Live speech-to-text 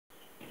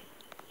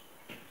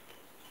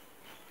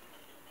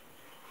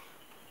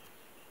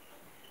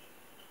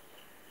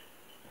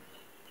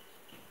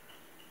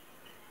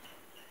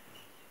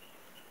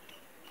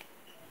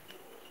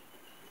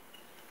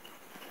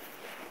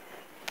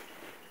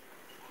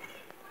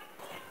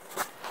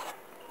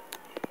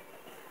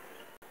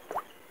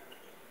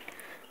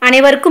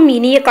அனைவருக்கும்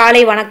இனிய காலை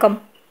வணக்கம்.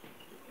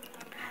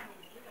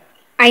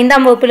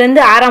 5ஆம்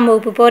வகுப்புலேருந்து 6ஆம்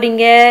வகுப்பு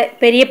போகிறீங்க,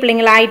 பெரிய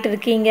பிள்ளைங்களா ஆகிட்டு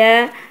இருக்கீங்க.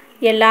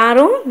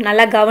 எல்லாரும்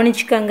நல்லா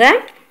கவனிச்சுக்கோங்க.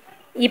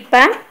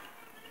 இப்போ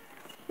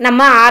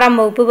நம்ம 6ஆம்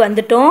வகுப்பு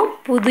வந்துட்டோம்.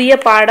 புதிய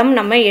பாடம்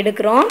நம்ம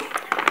எடுக்கிறோம்.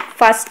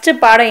 ஃபஸ்ட்டு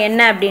பாடம்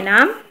என்ன அப்படின்னா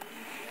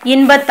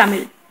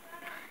இன்பத்தமிழ்.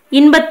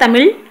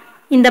 இன்பத்தமிழ்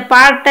இந்த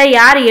பாட்டை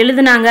யார்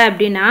எழுதுனாங்க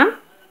அப்படின்னா,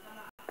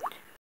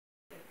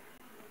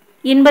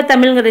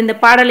 இன்பத்தமிழ்ங்கிற இந்த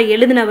பாடலை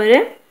எழுதினவர்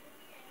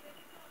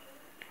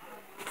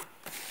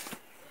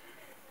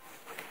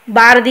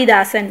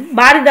பாரதிதாசன்.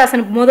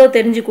 பாரதிதாசனுக்கு முதல்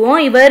தெரிஞ்சுக்குவோம்.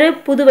 இவர்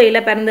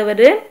புதுவையில்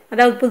பிறந்தவர்,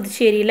 அதாவது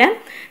புதுச்சேரியில்.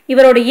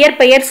 இவரோட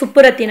இயற்பெயர்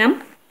சுப்புரத்தினம்.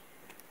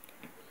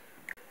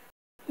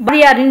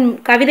 பாரதியாரின்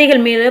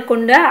கவிதைகள் மேலே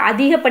கொண்ட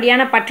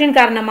அதிகப்படியான பற்றின்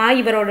காரணமாக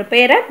இவரோட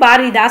பெயரை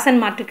பாரதிதாசன்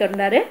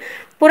மாற்றிக்கொண்டார்.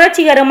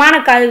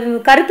 புரட்சிகரமான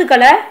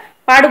கருத்துக்களை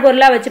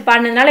பாடுபொருளாக வச்சு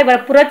பாடினதுனால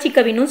இவரை புரட்சி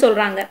கவின்னு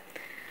சொல்கிறாங்க.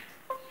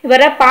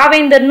 இவரை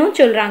பாவேந்தர்னு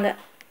சொல்கிறாங்க.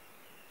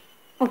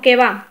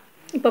 ஓகேவா?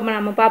 இப்போ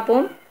நம்ம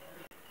பார்ப்போம்.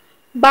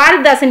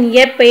 பாரதிதாசன்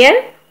இயற்பெயர்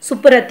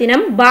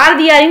சுப்புரத்தினம்.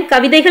 பாரதியாரின்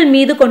கவிதைகள்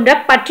மீது கொண்ட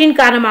பற்றின்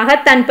காரணமாக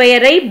தன்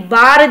பெயரை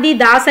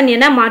பாரதிதாசன்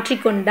என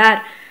மாற்றிக்கொண்டார்.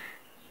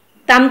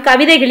 தம்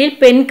கவிதைகளில்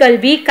பெண்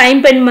கல்வி,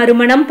 கைம்பெண்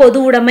மறுமணம்,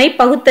 பொது உடைமை,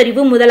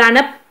 பகுத்தறிவு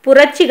முதலான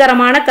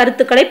புரட்சிகரமான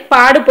கருத்துக்களை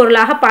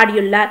பாடுபொருளாக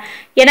பாடியுள்ளார்.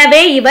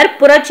 எனவே இவர்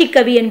புரட்சி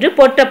கவி என்று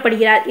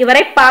போற்றப்படுகிறார்.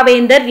 இவரை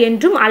பாவேந்தர்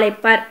என்றும்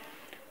அழைப்பார்.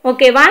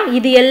 ஓகேவா?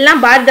 இது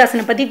எல்லாம்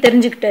பாரதிதாசனை பற்றி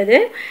தெரிஞ்சுக்கிட்டது.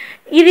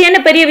 இது என்ன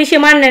பெரிய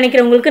விஷயமானு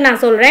நினைக்கிறவங்களுக்கு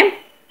நான் சொல்கிறேன்.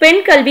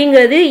 பெண்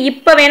கல்விங்கிறது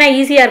இப்போ வேணால்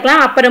ஈஸியாக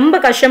இருக்கலாம், அப்போ ரொம்ப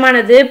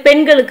கஷ்டமானது.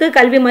 பெண்களுக்கு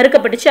கல்வி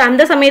மறுக்கப்பட்டுச்சு.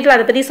 அந்த சமயத்தில்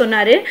அதை பற்றி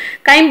சொன்னார்.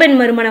 கைம்பெண்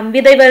மறுமணம்,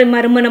 விதைவர்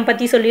மறுமணம்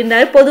பற்றி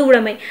சொல்லியிருந்தார். பொது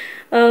உடைமை,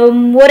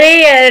 ஒரே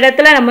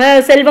இடத்துல நம்ம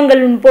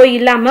செல்வங்கள் போய்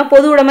இல்லாமல்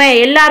பொது உடைமை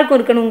எல்லாருக்கும்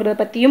இருக்கணுங்கிறத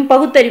பற்றியும்,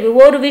 பகுத்தறிவு,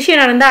 ஒரு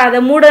விஷயம் நடந்தால்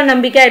அதை மூட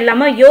நம்பிக்கை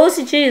இல்லாமல்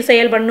யோசித்து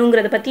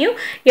செயல்படணுங்கிறத பற்றியும்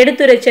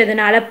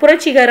எடுத்துரைச்சதுனால,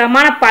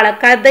 புரட்சிகரமான பல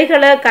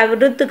கதைகளை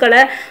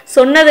கருத்துக்களை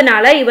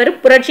சொன்னதுனால இவர்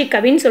புரட்சி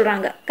கவின்னு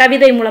சொல்கிறாங்க.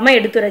 கவிதை மூலமாக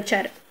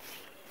எடுத்துரைச்சார்.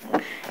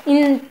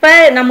 இப்போ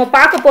நம்ம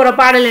பார்க்க போகிற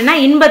பாடல் என்ன,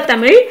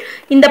 இன்பத்தமிழ்.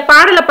 இந்த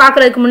பாடலை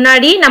பார்க்குறதுக்கு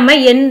முன்னாடி நம்ம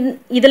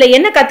இதில்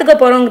என்ன கற்றுக்க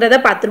போகிறோங்கிறத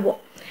பார்த்துருவோம்.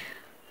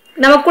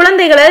 நம்ம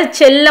குழந்தைகளை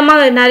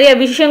செல்லமாக நிறைய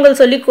விஷயங்கள்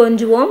சொல்லி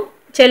கொஞ்சுவோம்.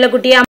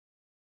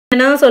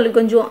 செல்லக்குட்டியாக சொல்லி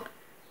கொஞ்சுவோம்.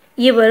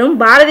 இவரும்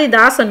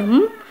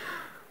பாரதிதாசனும்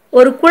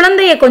ஒரு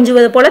குழந்தையை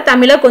கொஞ்சுவது போல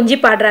தமிழை கொஞ்சி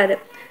பாடுறாரு.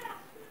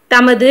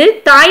 தமது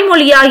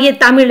தாய்மொழியாகிய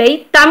தமிழை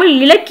தமிழ்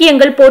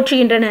இலக்கியங்கள்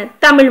போற்றுகின்றன.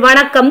 தமிழ்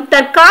வணக்கம்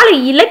தற்கால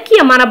இலக்கிய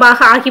மரபாக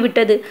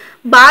ஆகிவிட்டது.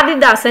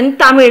 பாரதிதாசன்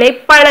தமிழை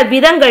பல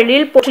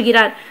விதங்களில்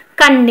போற்றுகிறார்.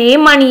 கண்ணே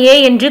மணியே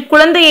என்று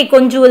குழந்தையை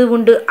கொஞ்சுவது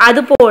உண்டு.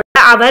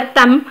 அதுபோல அவர்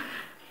தம்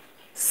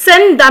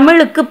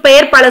செந்தமிழுக்கு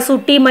பெயர் பல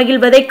சூட்டி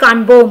மகிழ்வதை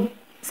காண்போம்.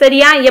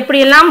 சரியா?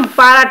 எப்படியெல்லாம்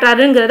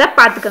பாராட்டுறாருங்கிறத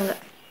பார்த்துக்கோங்க.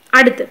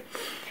 அடுத்து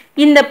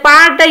இந்த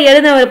பாட்டை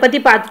எழுதினவரை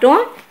பற்றி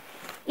பார்த்துட்டோம்.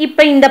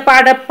 இப்போ இந்த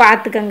பாட்டை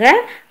பார்த்துக்கோங்க.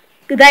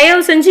 தயவு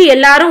செஞ்சு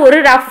எல்லாரும் ஒரு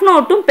ரஃப்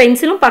நோட்டும்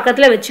பென்சிலும்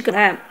பக்கத்தில்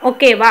வச்சுக்கோங்க.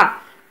 ஓகேவா?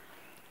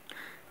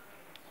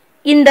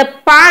 இந்த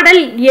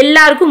பாடல்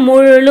எல்லாருக்கும்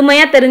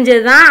முழுமையாக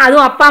தெரிஞ்சது தான்.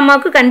 அதுவும் அப்பா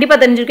அம்மாவுக்கு கண்டிப்பாக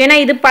தெரிஞ்சிருக்கும். ஏன்னா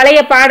இது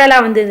பழைய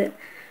பாடலாக வந்தது.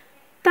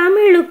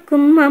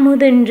 தமிழுக்கும்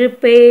அமுதென்று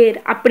பேர்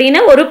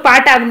அப்படின்னு ஒரு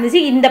பாட்டாக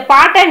இருந்துச்சு. இந்த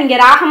பாட்டை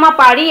நீங்கள் ராகமாக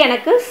பாடி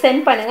எனக்கு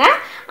சென்ட் பண்ணுங்கள்.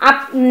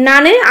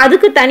 நான்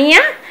அதுக்கு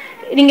தனியாக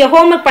நீங்கள்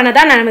ஹோம்ஒர்க் பண்ண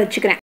தான் நான்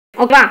வச்சுக்கிறேன்.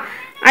 ஓகேவா?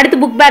 அடுத்து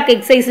புக் பேக்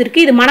எக்ஸசைஸ்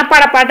இருக்குது. இது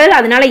மனப்பாட பாடல்.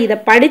 அதனால் இதை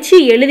படித்து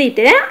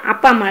எழுதிட்டு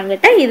அப்பா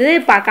அம்மாங்கிட்ட இது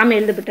பார்க்காம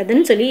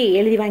எழுதப்பட்டதுன்னு சொல்லி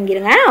எழுதி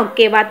வாங்கிடுங்க.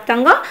 ஓகேவா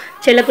தங்கம்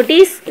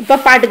செல்லக்குட்டீஸ்? இப்போ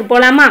பாட்டுக்கு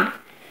போகலாமா?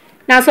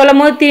 நான்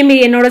சொல்லும் போது திரும்பி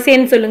என்னோட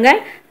சேர்ந்து சொல்லுங்கள்.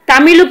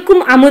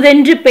 தமிழுக்கும்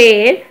அமுதென்று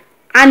பேர்,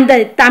 அந்த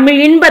தமிழ்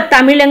இன்ப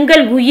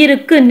தமிழங்கள்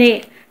உயிருக்கு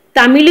நேர்.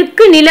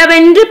 தமிழுக்கு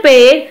நிலவென்று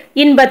பேர்,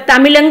 இன்ப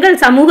தமிழங்கள்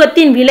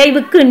சமூகத்தின்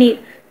விளைவுக்கு நீர்.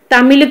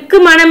 தமிழுக்கு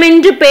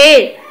மனமென்று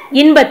பேர்,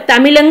 இன்ப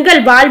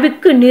தமிழங்கள்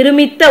வாழ்வுக்கு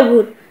நிருமித்த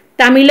ஊர்.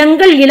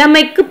 தமிழங்கள்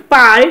இளமைக்கு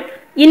பால்,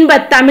 இன்ப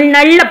தமிழ்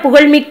நல்ல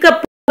புகழ்மிக்க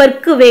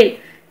புகழ்க்கு வேல்.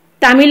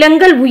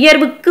 தமிழங்கள்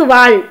உயர்வுக்கு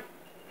வாழ்,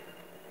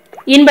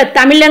 இன்ப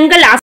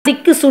தமிழங்கள்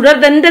ஆசைக்கு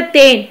சுடர்தந்த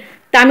தேன்.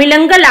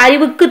 தமிழங்கள்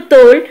அறிவுக்கு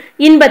தோல்,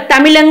 இன்ப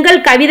தமிழங்கள்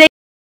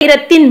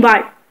கவிதைத்தின்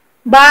வாழ்.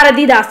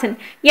 பாரதிதாசன்.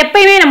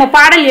 எப்பயுமே நம்ம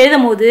பாடல்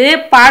எழுதும் போது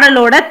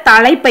பாடலோட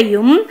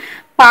தலைப்பையும்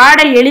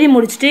பாடல் எழுதி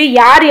முடிச்சுட்டு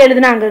யார்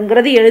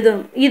எழுதுனாங்கிறது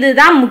எழுதணும்.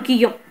 இதுதான்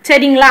முக்கியம்.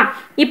 சரிங்களா?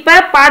 இப்போ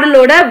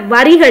பாடலோட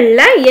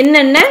வரிகளில்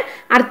என்னென்ன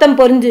அர்த்தம்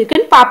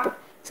புரிஞ்சுருக்குன்னு பார்ப்போம்.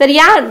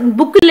 சரியா?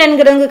 புக்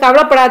இல்லைங்கிறவங்க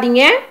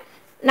கவலைப்படாதீங்க.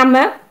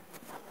 நம்ம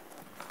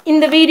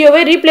இந்த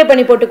வீடியோவை ரீப்ளே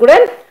பண்ணி போட்டு கூட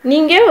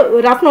நீங்கள்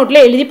ரஃப்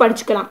நோட்டில் எழுதி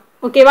படிச்சுக்கலாம்.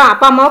 ஓகேவா?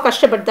 அப்பா அம்மாவை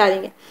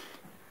கஷ்டப்படுத்தாதீங்க.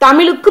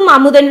 தமிழுக்கும்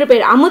அமுதென்று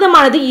பேர்.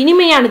 அமுதமானது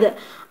இனிமையானது,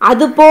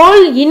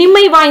 அதுபோல்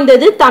இனிமை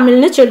வாய்ந்தது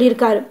தமிழ்னு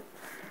சொல்லியிருக்காரு.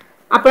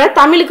 அப்புறம்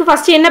தமிழுக்கு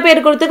ஃபஸ்ட்டு என்ன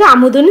பேர் கொடுத்துக்கு?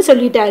 அமுதுன்னு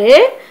சொல்லிட்டாரு.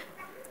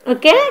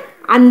 ஓகே?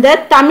 அந்த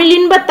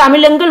தமிழின்ப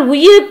தமிழங்கள்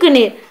உயிருக்கு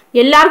நேர்.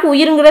 எல்லாருக்கும்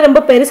உயிருங்கிறது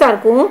ரொம்ப பெருசாக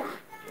இருக்கும்.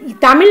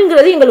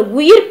 தமிழ்ங்கிறது எங்களுக்கு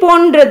உயிர்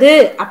போன்றது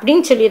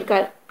அப்படின்னு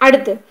சொல்லியிருக்காரு.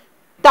 அடுத்து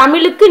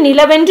தமிழுக்கு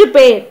நிலவென்று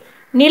பேர்.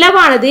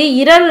 நிலவானது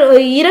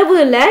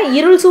இரவுல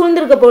இருள்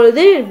சூழ்ந்திருக்க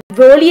பொழுது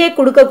ஒளியை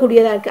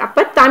கொடுக்கக்கூடியதாக இருக்குது.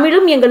 அப்போ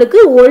தமிழும் எங்களுக்கு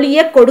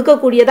ஒளியை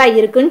கொடுக்கக்கூடியதாக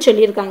இருக்குன்னு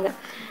சொல்லியிருக்காங்க.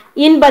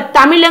 இன்ப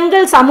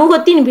தமிழங்கள்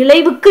சமூகத்தின்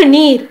விளைவுக்கு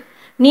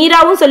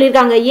நீராவும்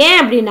சொல்லியிருக்காங்க. ஏன்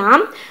அப்படின்னா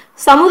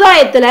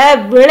சமுதாயத்துல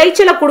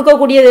விளைச்சலை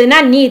கொடுக்கக்கூடியதுன்னா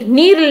நீர்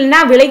இல்லைன்னா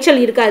விளைச்சல்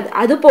இருக்காது.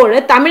 அது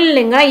போல தமிழ்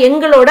இல்லைங்க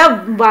எங்களோட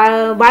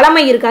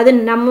வளமை இருக்காது,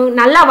 நம்ம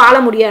நல்லா வாழ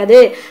முடியாது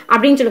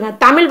அப்படின்னு சொல்லுங்க.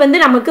 தமிழ்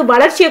நமக்கு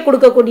வளர்ச்சியை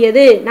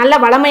கொடுக்கக்கூடியது, நல்ல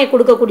வளமையை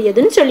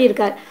கொடுக்கக்கூடியதுன்னு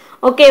சொல்லியிருக்காரு.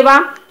 ஓகேவா?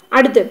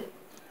 அடுத்து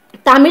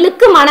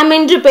தமிழுக்கு மனம்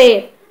என்று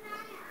பெயர்.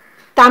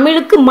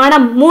 தமிழுக்கு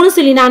மனம் 3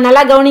 சொல்லினா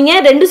நல்லா கவனிங்க.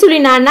 2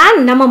 சொல்லினான்னா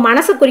நம்ம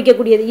மனசை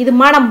குறிக்கக்கூடியது. இது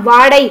மனம்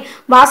வாடை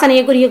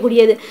வாசனையை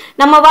குறிக்கக்கூடியது.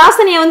 நம்ம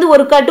வாசனையை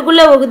ஒரு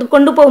கட்டுக்குள்ள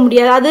கொண்டு போக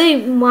முடியாது, அது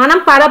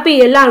மனம் பரப்பி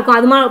எல்லாம் இருக்கும்.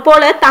 அது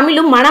போல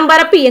தமிழும் மனம்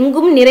பரப்பி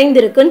எங்கும்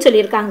நிறைந்திருக்குன்னு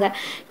சொல்லியிருக்காங்க.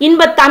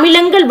 இன்ப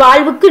தமிழங்கள்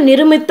வாழ்வுக்கு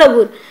நிருமித்த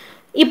ஊர்.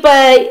 இப்ப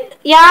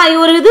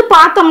ஒரு இது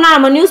பார்த்தோம்னா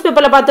நம்ம நியூஸ்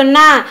பேப்பர்ல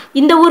பார்த்தோம்னா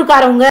இந்த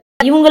ஊருக்காரவங்க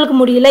இவங்களுக்கு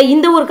முடியல,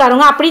 இந்த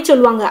ஊருக்காரவங்க அப்படி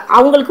சொல்லுவாங்க.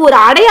 அவங்களுக்கு ஒரு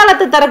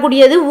அடையாளத்தை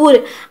தரக்கூடியது ஊர்.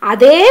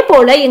 அதே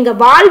போல எங்க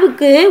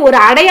வாழ்வுக்கு ஒரு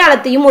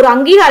அடையாளத்தையும் ஒரு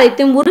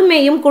அங்கீகாரத்தையும்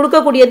உரிமையும்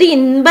கொடுக்கக்கூடியது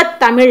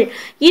இன்பத்தமிழ்.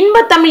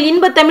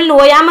 இன்பத்தமிழ்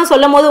ஓயாம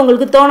சொல்லும் போது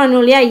உங்களுக்கு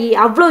தோணணும் இல்லையா,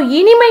 அவ்வளோ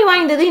இனிமை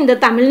வாய்ந்தது இந்த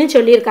தமிழ்னு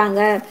சொல்லியிருக்காங்க.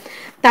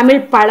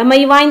 தமிழ்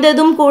பழமை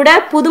வாய்ந்ததும் கூட,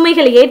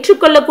 புதுமைகளை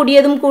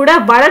ஏற்றுக்கொள்ளக்கூடியதும் கூட,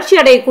 வளர்ச்சி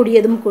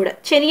அடையக்கூடியதும் கூட.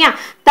 சரியா?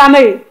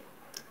 தமிழ்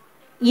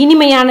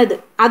இனிமையானது,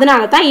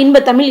 அதனால தான்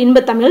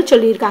இன்பத்தமிழ்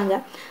சொல்லியிருக்காங்க.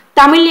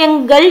 தமிழ்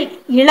எங்கள்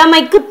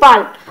இளமைக்கு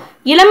பால்.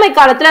 இளமை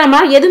காலத்துல நம்ம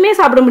எதுவுமே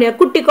சாப்பிட முடியாது.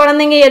 குட்டி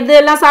குழந்தைங்க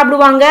எதெல்லாம்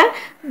சாப்பிடுவாங்க,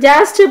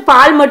 ஜஸ்ட்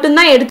பால்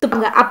மட்டும்தான்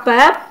எடுத்துப்பாங்க. அப்ப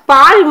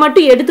பால்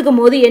மட்டும் எடுத்துக்கும்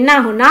போது என்ன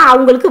ஆகும்னா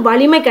அவங்களுக்கு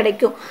வலிமை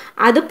கிடைக்கும்.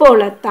 அது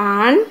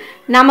போலத்தான்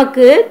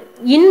நமக்கு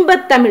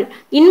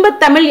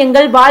இன்பத்தமிழ்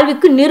எங்கள்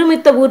வாழ்வுக்கு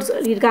நிருமித்த ஊர்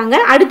சொல்லியிருக்காங்க.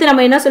 அடுத்து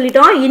நம்ம என்ன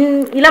சொல்லிட்டோம்,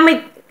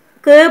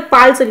 இளமைக்கு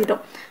பால்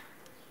சொல்லிட்டோம்.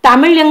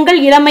 தமிழ்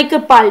எங்கள் இளமைக்கு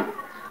பால்.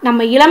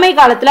 நம்ம இளமை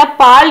காலத்துல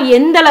பால்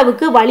எந்த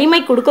அளவுக்கு வலிமை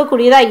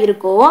கொடுக்கக்கூடியதா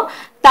இருக்கோ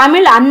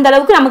தமிழ் அந்த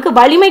அளவுக்கு நமக்கு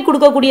வலிமை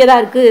கொடுக்கக்கூடியதா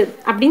இருக்கு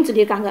அப்படின்னு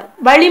சொல்லியிருக்காங்க.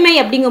 வலிமை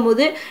அப்படிங்கும்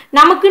போது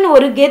நமக்குன்னு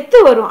ஒரு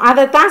கெத்து வரும்,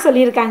 அதைத்தான்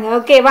சொல்லியிருக்காங்க.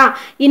 ஓகேவா?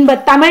 இன்ப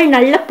தமிழ்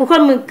நல்ல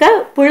புகழ்மிக்க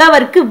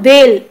புலவர்க்கு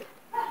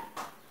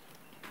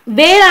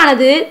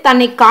வேலானது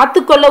தன்னை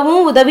காத்து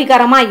கொள்ளவும்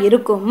உதவிகரமா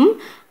இருக்கும்.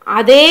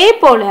 அதே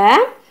போல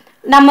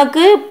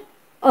நமக்கு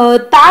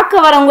தாக்க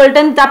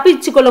வரவங்கள்ட்ட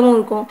தப்பிச்சு கொள்ளவும்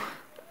இருக்கும்.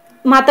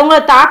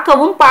 மற்றவங்களை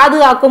தாக்கவும்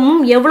பாதுகாக்கவும்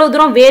எவ்வளோ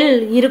தூரம் வேல்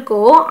இருக்கோ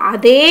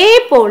அதே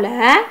போல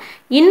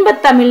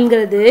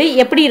இன்பத்தமிழ்ங்கிறது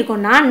எப்படி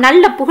இருக்கும்னா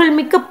நல்ல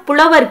புகழ்மிக்க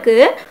புலவர்க்கு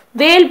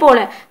வேல் போல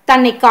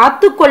தன்னை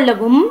காத்து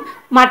கொள்ளவும்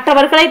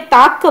மற்றவர்களை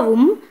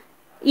தாக்கவும்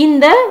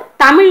இந்த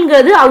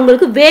தமிழ்ங்கிறது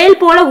அவங்களுக்கு வேல்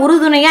போல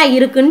உறுதுணையா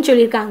இருக்குன்னு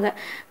சொல்லியிருக்காங்க.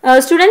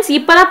 ஸ்டூடெண்ட்ஸ்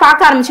இப்போதான்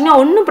பார்க்க ஆரம்பிச்சிங்கன்னா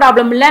ஒன்றும்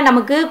ப்ராப்ளம் இல்லை,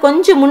 நமக்கு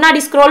கொஞ்சம் முன்னாடி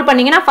ஸ்க்ரோல்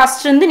பண்ணிங்கன்னா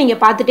ஃபர்ஸ்ட் இருந்து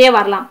நீங்கள் பார்த்துட்டே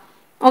வரலாம்.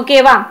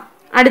 ஓகேவா?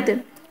 அடுத்து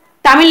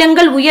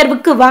தமிழங்கள்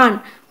உயர்வுக்கு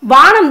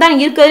வானம் தான்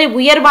இருக்கிறதே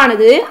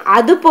உயர்வானது.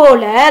 அது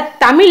போல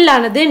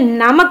தமிழானது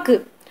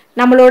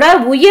நம்மளோட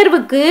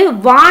உயர்வுக்கு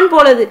வான்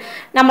போலது,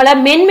 நம்மளை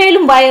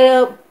மென்மேலும்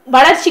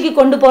வளர்ச்சிக்கு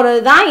கொண்டு போறது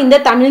தான் இந்த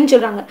தமிழ்னு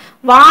சொல்றாங்க.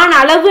 வான்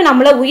அளவு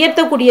நம்மளை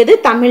உயர்த்தக்கூடியது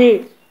தமிழ்.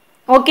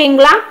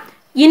 ஓகேங்களா?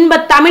 இன்ப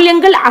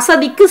தமிழங்கள்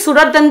அசதிக்கு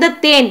சுடர் தந்த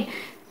தேன்.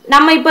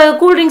 நம்ம இப்ப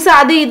கூல்ட்ரிங்க்ஸ்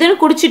அது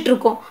இதுன்னு குடிச்சிட்டு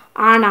இருக்கோம்,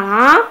 ஆனா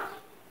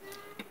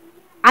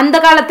அந்த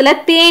காலத்துல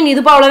தேன்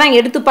இது போலதான்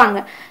எடுத்துப்பாங்க.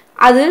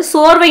 அது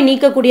சோர்வை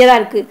நீக்கக்கூடியதா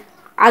இருக்கு.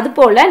 அது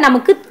போல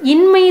நமக்கு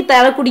இன்மையை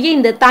தரக்கூடிய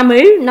இந்த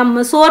தமிழ்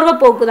நம்ம சோர்வை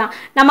போக்குதான்.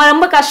 நம்ம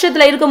ரொம்ப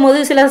கஷ்டத்துல இருக்கும் போது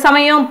சில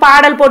சமயம்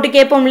பாடல் போட்டு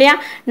கேட்போம் இல்லையா,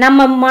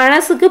 நம்ம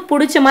மனசுக்கு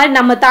பிடிச்ச மாதிரி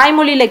நம்ம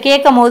தாய்மொழியில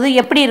கேட்கும் போது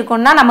எப்படி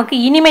இருக்கும்னா நமக்கு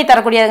இனிமை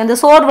தரக்கூடிய இந்த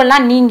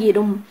சோர்வெல்லாம்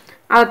நீங்கிடும்.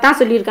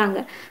 அதைத்தான்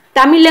சொல்லியிருக்காங்க.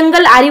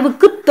 தமிழங்கள்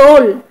அறிவுக்கு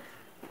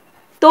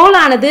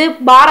தோலானது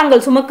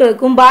பாரங்கள்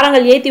சுமக்கிறதுக்கும்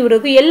பாரங்கள் ஏற்றி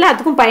விடுறதுக்கும்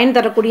எல்லாத்துக்கும் பயன்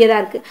தரக்கூடியதா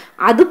இருக்கு.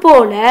 அது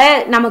போல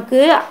நமக்கு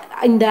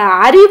இந்த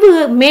அறிவு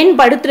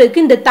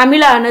மேம்படுத்துறதுக்கு இந்த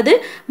தமிழானது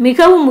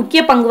மிகவும்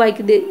முக்கிய பங்கு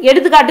வகிக்குது.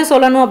 எடுத்துக்காட்டு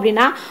சொல்லணும்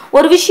அப்படின்னா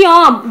ஒரு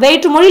விஷயம்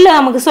வேற்று மொழியில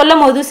நமக்கு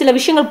சொல்லும் போது சில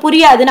விஷயங்கள்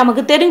புரியாது,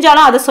 நமக்கு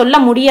தெரிஞ்சாலும் அதை சொல்ல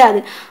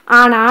முடியாது.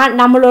 ஆனா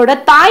நம்மளோட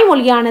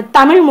தாய்மொழியான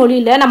தமிழ்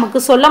மொழியில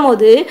நமக்கு சொல்லும்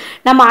போது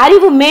நம்ம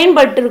அறிவு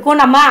மேம்பட்டு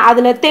இருக்கும், நம்ம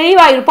அதுல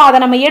தெளிவா இருப்போம்.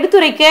 அதை நம்ம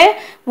எடுத்துரைக்க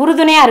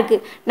உறுதுணையா இருக்கு.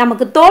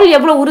 நமக்கு தோல்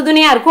எவ்வளவு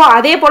உறுதுணையா இருக்கோ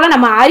அதே போல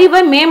நம்ம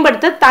அறிவை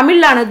மேம்படுத்த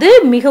தமிழானது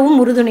மிகவும்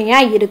உறுதுணையா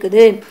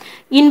இருக்குது.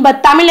 இன்ப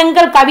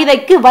தமிழங்கள்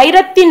கவிதைக்கு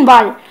வைரத்தின்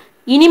வாள்.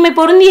 இனிமை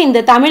பொருந்திய இந்த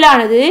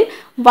தமிழானது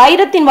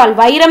வைரத்தின் வாள்.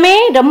 வைரமே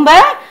ரொம்ப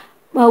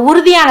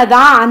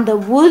உறுதியானதான், அந்த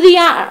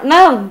உறுதியான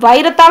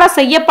வைரத்தால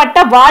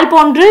செய்யப்பட்ட வாள்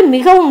போன்று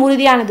மிகவும்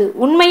உறுதியானது.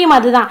 உண்மையும்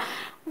அதுதான்.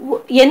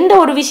 எந்த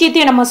ஒரு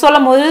விஷயத்தையும் நம்ம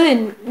சொல்லும் போது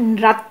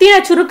ரத்தின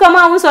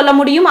சுருக்கமாகவும் சொல்ல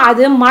முடியும்,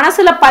 அது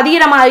மனசுல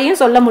பதிகிற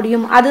மாதிரியும் சொல்ல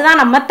முடியும்.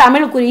 அதுதான் நம்ம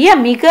தமிழுக்குரிய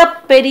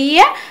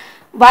மிகப்பெரிய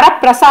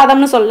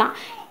வரப்பிரசாதம்னு சொல்லலாம்.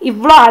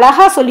 இவ்வளோ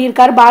அழகா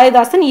சொல்லியிருக்காரு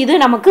பாரதிதாசன். இது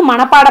நமக்கு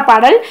மனப்பாட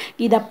பாடல்.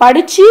 இதை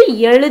படிச்சு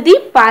எழுதி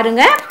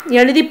பாருங்க.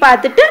 எழுதி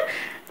பார்த்துட்டு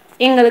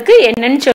எங்களுக்கு என்னன்னு